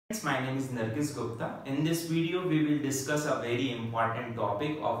My name is Nargis Gupta. In this video, we will discuss a very important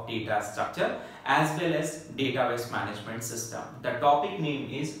topic of data structure as well as database management system. The topic name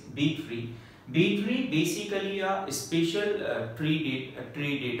is B-tree. B-tree basically a special tree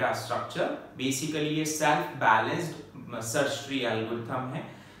data structure. Basically a self-balanced search tree algorithm है.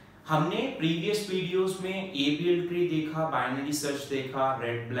 हमने previous videos में ABL tree देखा, binary search देखा,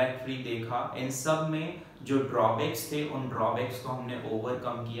 red black tree देखा. इन सब में जो drawbacks थे उन ड्रॉबैक्स को हमने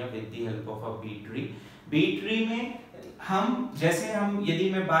ओवरकम किया with the help of a B tree. B tree में हम यदि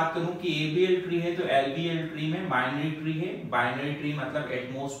मैं बात करूं कि ABL ट्री है तो LBL ट्री में बाइनरी ट्री है. बाइनरी ट्री मतलब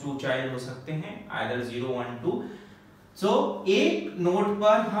एट मोस्ट 2 चाइल्ड हो सकते हैं, आइदर 0 1 2. सो एक नोड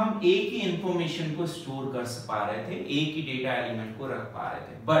पर हम एक ही इंफॉर्मेशन को स्टोर कर पा रहे थे, एक ही डेटा एलिमेंट को रख पा रहे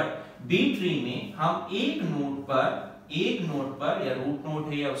थे. बट बी ट्री में हम एक नोड पर या रूट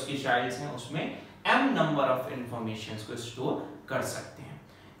नोड है या उसके चाइल्ड्स हैं उसमें m नंबर ऑफ इंफॉर्मेशंस को स्टोर कर सकते हैं.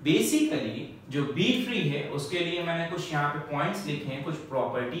 बेसिकली जो बी ट्री है उसके लिए मैंने कुछ यहाँ पे पॉइंट्स लिखे हैं, कुछ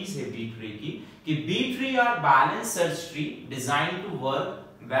प्रॉपर्टीज है बी ट्री की कि B tree are balance search tree design to work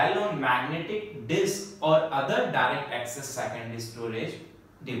well on magnetic disk or other direct access secondary storage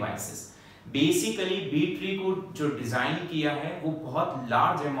devices. Basically B-tree को जो डिजाइन किया है वो बहुत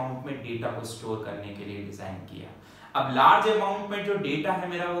लार्ज अमाउंट में डेटा को स्टोर करने के लिए डिजाइन किया. अब लार्ज अमाउंट में जो डेटा है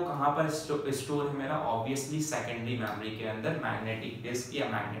मेरा वो कहां पर स्टोर है मेरा? ऑब्वियसली सेकेंडरी मेमोरी के अंदर, मैग्नेटिक डिस्क या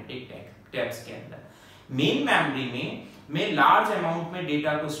मैग्नेटिक टैब्स के अंदर. मेन मेमोरी में मैं लार्ज अमाउंट में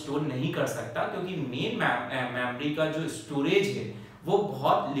डेटा को स्टोर नहीं कर सकता क्योंकि मेन मेमोरी का जो स्टोरेज है वो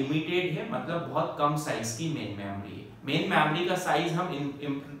बहुत लिमिटेड है, मतलब बहुत कम साइज की मेन मेमोरी है. मेन मेमोरी का साइज हम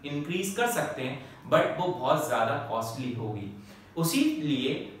इंक्रीज कर सकते हैं बट वो बहुत ज्यादा कॉस्टली होगी. उसी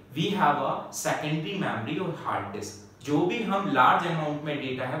लिए we have a secondary memory और हार्ड डिस्क. जो भी हम लार्ज अमाउंट में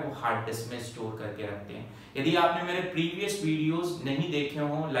डेटा है वो हार्ड डिस्क में स्टोर करके रखते हैं. यदि आपने मेरे प्रीवियस वीडियोस नहीं देखे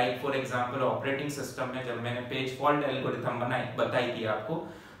हो, like for example operating system में जब मैंने पेज फॉल्ट एल्गोरिथम बताई थी आपको,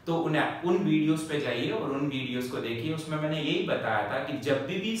 तो उन वीडियोस पे जाइए और उन वीडियोस को देखिए. उसमें मैंने यही बताया था कि जब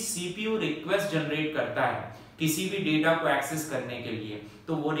भी सीपीयू रिक्वेस्ट जनरेट करता है किसी भी डेटा को एक्सेस करने के लिए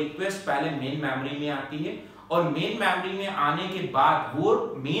तो वो रिक्वेस्ट पहले मेन मेमोरी में आती है और मेन मेमोरी में आने के बाद वो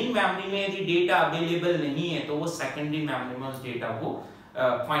मेन मेमोरी में यदि डेटा अवेलेबल नहीं है तो वो सेकेंडरी मेमोरी में उस डेटा को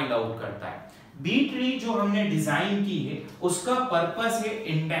फाइंड आउट करता है. बी ट्री जो हमने डिजाइन की है उसका पर्पस है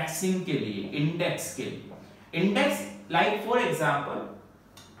इंडेक्सिंग के लिए, इंडेक्स के लिए. इंडेक्स लाइक फॉर एग्जांपल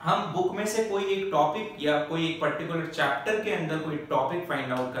हम बुक में से कोई एक टॉपिक या कोई एक पर्टिकुलर चैप्टर के अंदर कोई टॉपिक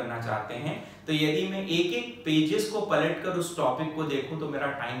फाइंड आउट करना चाहते हैं तो यदि मैं एक एक पेजेस को पलटकर उस टॉपिक को देखूं तो मेरा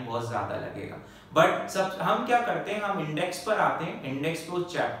टाइम बहुत ज्यादा लगेगा. बट हम क्या करते हैं, हम इंडेक्स पर आते हैं, इंडेक्स पे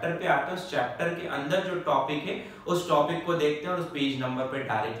उस चैप्टर पे आते हैं, उस चैप्टर के अंदर जो टॉपिक है उस टॉपिक को देखते हैं और उस पेज नंबर पे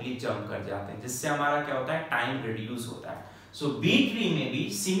डायरेक्टली जंप कर जाते हैं, जिससे हमारा क्या होता है, टाइम रिड्यूस होता है. सो बी ट्री में भी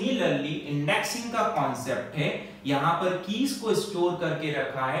सिमिलरली इंडेक्सिंग का कॉन्सेप्ट है. यहाँ पर कीज को स्टोर करके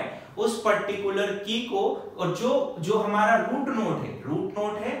रखा है, उस पर्टिकुलर की को, और जो हमारा रूट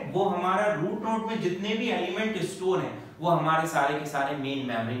नोड है वो हमारा रूट नोड में जितने भी एलिमेंट स्टोर हैं वो हमारे सारे के सारे मेन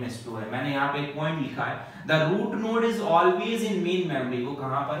मेमोरी में स्टोर है. मैंने यहाँ पे एक पॉइंट लिखा है, the root node is always in main memory. वो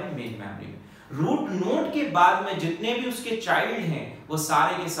कहां पर है? मेन मेमोरी में. रूट नोड के बाद में जितने भी उसके चाइल्ड हैं वो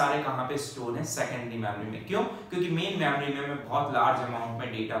सारे के सारे कहां पे स्टोर हैं? सेकेंडरी मेमोरी में. क्यों? क्योंकि मेन मेमोरी में मैं बहुत लार्ज अमाउंट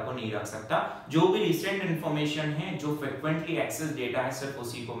में डेटा को नहीं रख सकता. जो भी रिसेंट इंफॉर्मेशन है, जो फ्रीक्वेंटली एक्सेस डेटा है, सिर्फ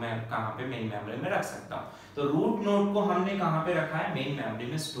उसी को मैं कहां पे? मेन मेमोरी में रख सकता हूं. तो रूट नोड को हमने कहां पे रखा है? मेन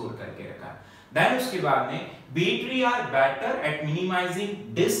मेमोरी में स्टोर करके रखा है. देन उसके बाद में B tree are better at minimising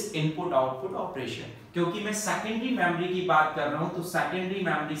disc input output operation. क्योंकि मैं सेकेंडरी मेमोरी की बात कर रहा हूं तो सेकेंडरी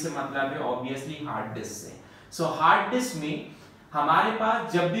मेमोरी से मतलब है ऑब्वियसली हार्ड डिस्क से. सो हार्ड डिस्क में हमारे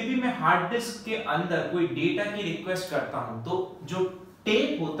पास जब भी मैं हार्ड डिस्क के अंदर कोई डेटा की रिक्वेस्ट करता हूं तो जो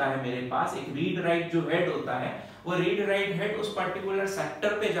टेप होता है मेरे पास, एक रीड राइट जो हेड होता है, वो रीड राइट हेड उस पर्टिकुलर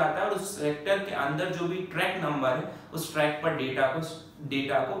सेक्टर पे जाता है और उस सेक्टर के अंदर जो भी ट्रैक नंबर है उस ट्रैक पर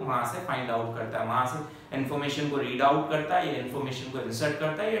डेटा को वहां से फाइंड आउट करता है, वहां से इंफॉर्मेशन को रीड आउट करता है या इंफॉर्मेशन को इंसर्ट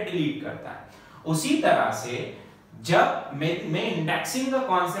करता है या डिलीट करता है. उसी तरह से जब मैं इंडेक्सिंग का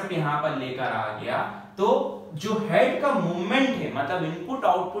कॉन्सेप्ट यहां पर लेकर आ गया तो जो हेड का मूवमेंट है, मतलब इनपुट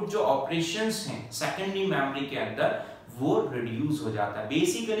आउटपुट जो ऑपरेशंस हैं सेकेंडरी मेमोरी के अंदर, वो रिड्यूस हो जाता है.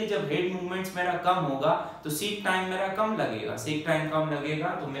 बेसिकली जब हेड मूवमेंट्स मेरा कम होगा तो सीक टाइम मेरा कम लगेगा. सीक टाइम कम लगेगा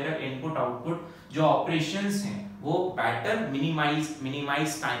तो मेरा इनपुट आउटपुट जो ऑपरेशंस हैं वो बेटर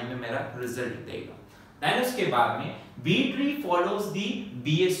मिनिमाइज टाइम में मेरा रिजल्ट देगा. देन उसके बाद में बी ट्री फॉलोज दी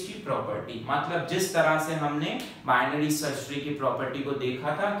बीएसटी प्रॉपर्टी, मतलब जिस तरह से हमने बाइनरी सर्च ट्री की प्रॉपर्टी को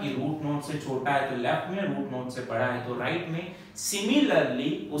देखा था कि रूट नोड से छोटा है तो लेफ्ट में, रूट नोड से बड़ा है तो राइट में, सिमिलरली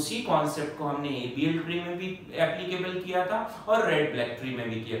उसी कॉन्सेप्ट को हमने एबीएल ट्री में भी एप्लीकेबल किया था और रेड ब्लैक ट्री में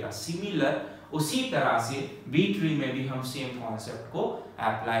भी किया था। सिमिलर उसी तरह से बी ट्री में भी हम सेम कॉन्सेप्ट को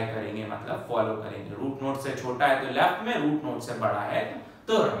अप्लाई करेंगे, मतलब फॉलो करेंगे। रूट नोड से छोटा है तो लेफ्ट में, रूट नोड से बड़ा है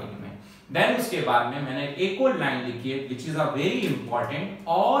तो राइट में। देन उसके बाद में मैंने एक और लाइन लिखी है which is a very important,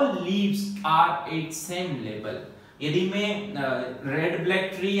 all leaves are eight same level. यदि मैं रेड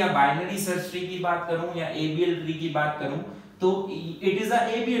ब्लैक ट्री या बाइनरी सर्च ट्री की बात करूं या एबीएल ट्री की बात करूं तो it is a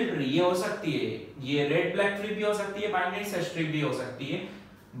ABL tree, ये हो सकती है, ये रेड ब्लैक ट्री भी हो सकती है, बाइनरी सर्च ट्री भी हो सकती है,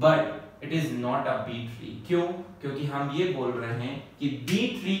 but it is not a B tree. क्यों? क्योंकि हम ये बोल रहे हैं कि बी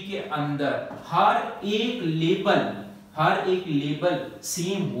ट्री के अंदर हर एक लेबल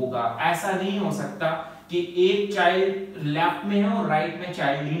सेम होगा। ऐसा नहीं हो सकता कि एक चाइल्ड लेफ्ट में है और राइट में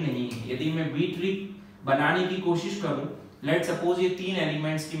चाइल्ड ही नहीं है। यदि मैं बी ट्री बनाने की कोशिश करूं, लेट सपोज ये 3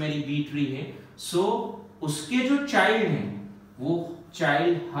 एलिमेंट्स की मेरी बी ट्री है, सो उसके जो चाइल्ड हैं वो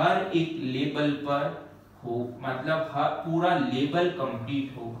चाइल्ड हर एक लेबल पर हो, मतलब हर पूरा लेबल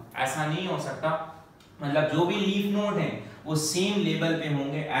कंप्लीट हो। ऐसा नहीं हो सकता, मतलब जो भी लीफ नोड है वो सेम लेवल पे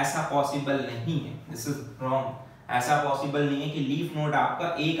होंगे, ऐसा पॉसिबल नहीं है। This is wrong. ऐसा पॉसिबल नहीं है कि लीफ नोड आपका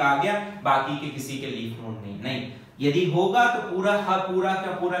एक आ गया बाकी के किसी के लीफ नोड नहीं। यदि होगा तो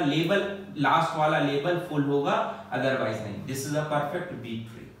पूरा लेबल, लास्ट वाला लेबल फुल होगा, अदरवाइज नहीं। This is a perfect B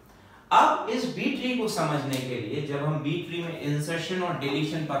tree. अब इस बी ट्री को समझने के लिए जब हम बी ट्री में इंसर्शन और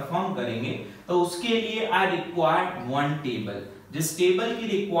डिलीशन परफॉर्म करेंगे तो उसके लिए आई रिक्वायर्ड वन टेबल। जिस टेबल की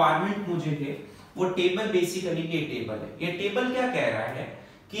रिक्वायरमेंट मुझे है वो टेबल बेसिकली ये टेबल है। ये टेबल क्या कह रहा है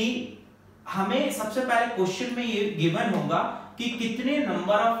कि हमें सबसे पहले क्वेश्चन में ये गिवन होगा कि कितने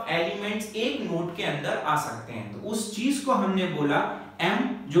नंबर ऑफ एलिमेंट्स एक नोड के अंदर आ सकते हैं। तो उस चीज को हमने बोला m,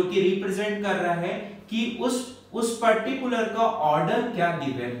 जो कि रिप्रेजेंट कर रहा है कि उस पर्टिकुलर का ऑर्डर क्या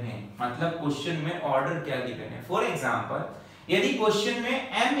गिवन है, मतलब क्वेश्चन में ऑर्डर क्या गिवन है। फॉर एग्जांपल, यदि क्वेश्चन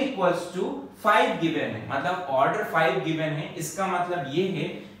में m इक्वल्स टू 5 गिवन है, मतलब ऑर्डर 5 गिवन है, इसका मतलब ये है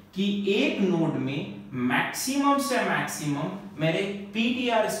कि एक नोड में मैक्सिमम से मैक्सिमम मेरे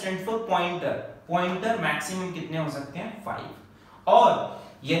PTR stand for pointer maximum कितने हो सकते हैं 5। और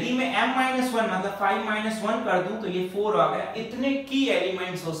यदि मैं m-1 मतलब 5-1 कर दूं तो ये 4 आ गया। इतने की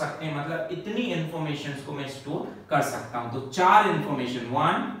एलिमेंट्स हो सकते हैं, मतलब इतनी इंफॉर्मेशंस को मैं स्टोर कर सकता हूं। तो 4 इंफॉर्मेशन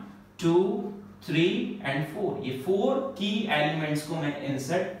 1, 2, 3 एंड 4, ये 4 की एलिमेंट्स को मैं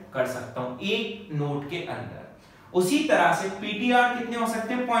इंसर्ट कर सकता हूं एक नोड के अंदर। उसी तरह से पीटीआर कितने हो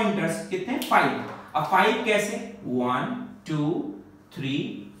सकते हैं, पॉइंटर्स कितने 5। अब 5 कैसे, 1, 2, 3,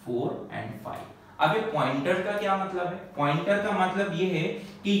 4 एंड 5। अब ये पॉइंटर का क्या मतलब है? पॉइंटर का मतलब ये है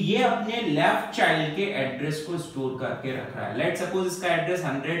कि ये अपने लेफ्ट चाइल्ड के एड्रेस को स्टोर करके रख रहा है। लेट सपोज इसका एड्रेस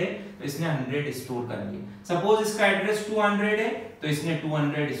 100 है तो इसने 100 स्टोर कर लिया। सपोज इसका एड्रेस 200 है तो इसने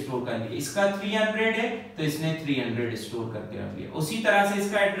 200 स्टोर कर लिया। इसका 300 है तो इसने 300 स्टोर करके रख लिया। उसी तरह से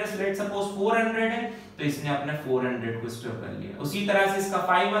इसका एड्रेस लेट सपोज 400 है तो इसने अपने 400 को स्टोर कर लिया। उसी तरह से इसका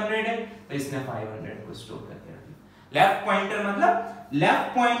 500 है तो इसने 500 को स्टोर करके रख लिया। लेफ्ट पॉइंटर मतलब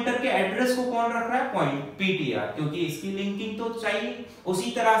लेफ्ट पॉइंटर के एड्रेस को कौन रख रहा है, पॉइंट पीटीआर, क्योंकि इसकी लिंकिंग तो चाहिए।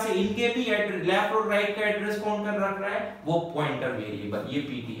 उसी तरह से इनके भी लेफ्ट और राइट का एड्रेस कौन कर रख रहा है, वो पॉइंटर वेरिएबल, ये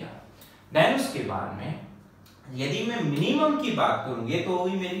पीटीआर। देन उसके बाद में यदि मैं मिनिमम की बात करूं, ये तो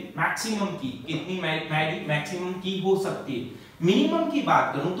होगी मेरी मैक्सिमम की, कितनी मैक्सिमम की हो सकती है। मिनिमम की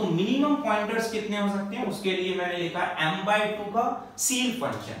बात करूं तो मिनिमम पॉइंटर्स कितने हो सकते हैं, उसके लिए मैंने लिखा m/2 का सील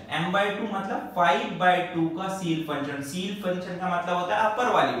फंक्शन। m/2 मतलब 5/2 का सील फंक्शन। सील फंक्शन का मतलब होता है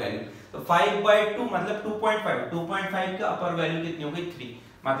अपर वाली वैल्यू, तो 5/2 मतलब 2.5 का अपर वैल्यू कितनी हो गई 3।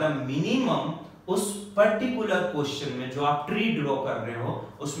 मतलब मिनिमम उस पर्टिकुलर क्वेश्चन में जो आप ट्री ड्रॉ कर रहे हो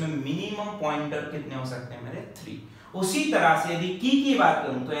उसमें मिनिमम पॉइंटर कितने हो सकते हैं मेरे 3। उसी तरह से यदि की बात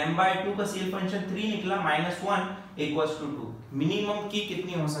करूं तो m/2 का सील फंक्शन 3 निकला, -1 इक्वल्स टू 2। मिनिमम की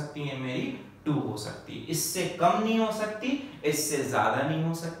कितनी हो सकती है मेरी 2 हो सकती है। इससे कम नहीं हो सकती, इससे ज्यादा नहीं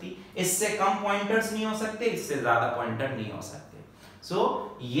हो सकती, इससे कम पॉइंटर्स नहीं हो सकते, इससे ज्यादा पॉइंटर नहीं हो सकते। सो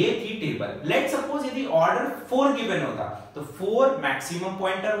ये थी टेबल। लेट सपोज यदि ऑर्डर 4 गिवन होता तो 4 मैक्सिमम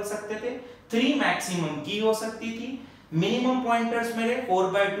पॉइंटर हो सकते थे, 3 मैक्सिमम की हो सकती थी। मिनिमम पॉइंटर्स मेरे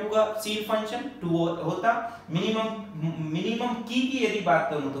 4/2 का सील फंक्शन 2 होता। मिनिमम की यदि बात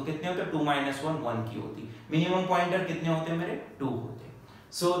करूं तो कितने होते, 2 - 1 की होती। मिनिमम पॉइंटर कितने होते मेरे 2 होते।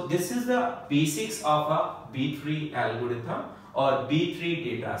 So this is the basics of a B-tree algorithm or B-tree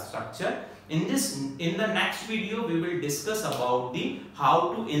data structure. In the next video we will discuss about the how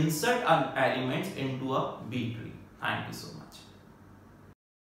to insert elements into a B-tree. Thank you so much.